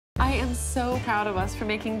I am so proud of us for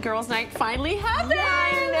making Girls' Night finally happen. Yeah,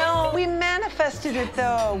 I know. We manifested it,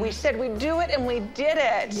 though. We said we'd do it, and we did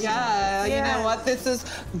it. Yeah, you know what? This is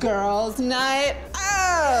Girls' Night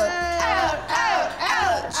out.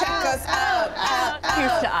 Out. Check us out.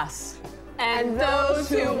 Here's to us. And those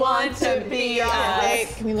who want to be us. Wait,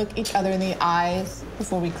 can we look each other in the eyes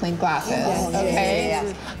before we clink glasses? Okay?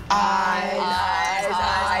 Yes. Eyes.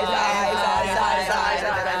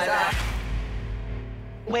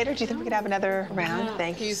 Waiter, do you think we could have another round?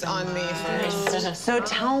 Thank you. He's on me first. So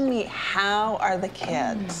tell me, how are the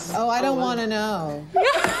kids? Oh, I don't want to know.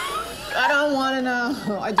 I don't want to know.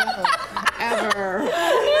 I don't. Ever. Neither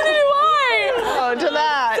do I. Oh, to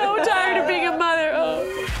that. So tired of being a mother.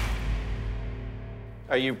 Oh.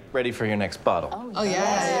 Are you ready for your next bottle? Oh,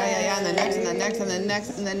 yeah. And the next, and the next, and the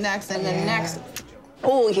next, and the next, and the next.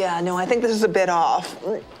 Oh, yeah, no, I think this is a bit off.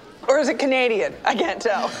 Or is it Canadian? I can't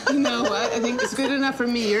tell. You know what? I think it's good enough for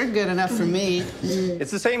me. You're good enough for me.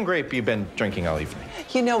 It's the same grape you've been drinking all evening.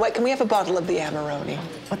 You know what? Can we have a bottle of the Amarone?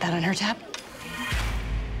 Put that on her tab.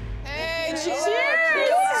 Hey, cheers!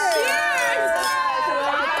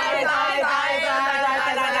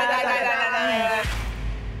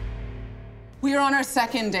 We were on our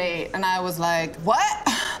second date, and I was like, what?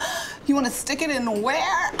 You want to stick it in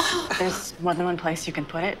where? There's more than one place you can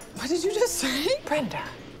put it. What did you just say? Brenda,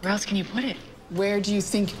 where else can you put it? Where do you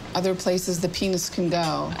think other places the penis can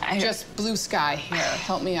go? Just blue sky here.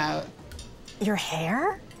 Help me out. Your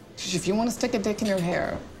hair? If you want to stick a dick in your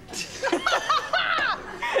hair.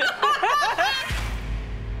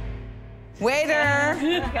 Waiter!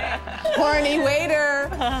 Horny waiter!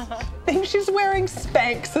 I think she's wearing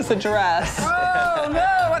Spanx as a dress. Oh,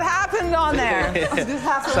 no, what happened on there?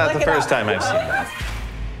 It's not the first time I've seen that.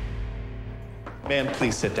 Ma'am,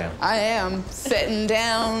 please sit down. I am sitting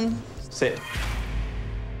down. Sit.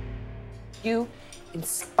 You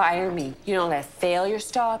inspire me. You don't let failure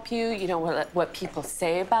stop you. You don't let what people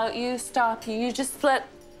say about you stop you. You just let...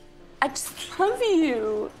 I just love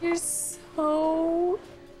you. You're so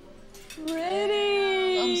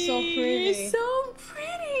pretty. I'm so pretty. You're so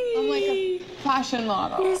pretty. I'm like a fashion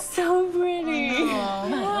model. You're so pretty.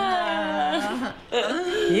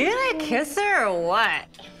 You gonna kiss her or what?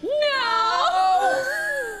 No!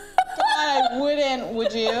 God, I wouldn't,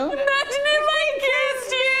 would you? Imagine if I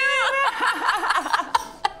kissed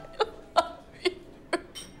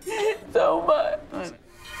you! So much.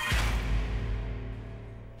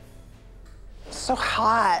 So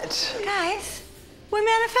hot. Guys, we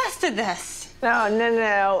manifested this.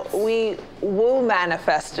 No. We woo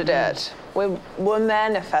manifested it. We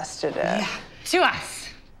manifested it. Yeah. To us.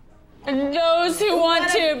 And those who want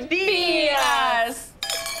to be us.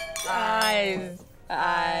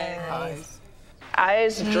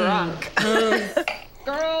 Eyes drunk.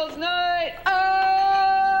 Girls' night out!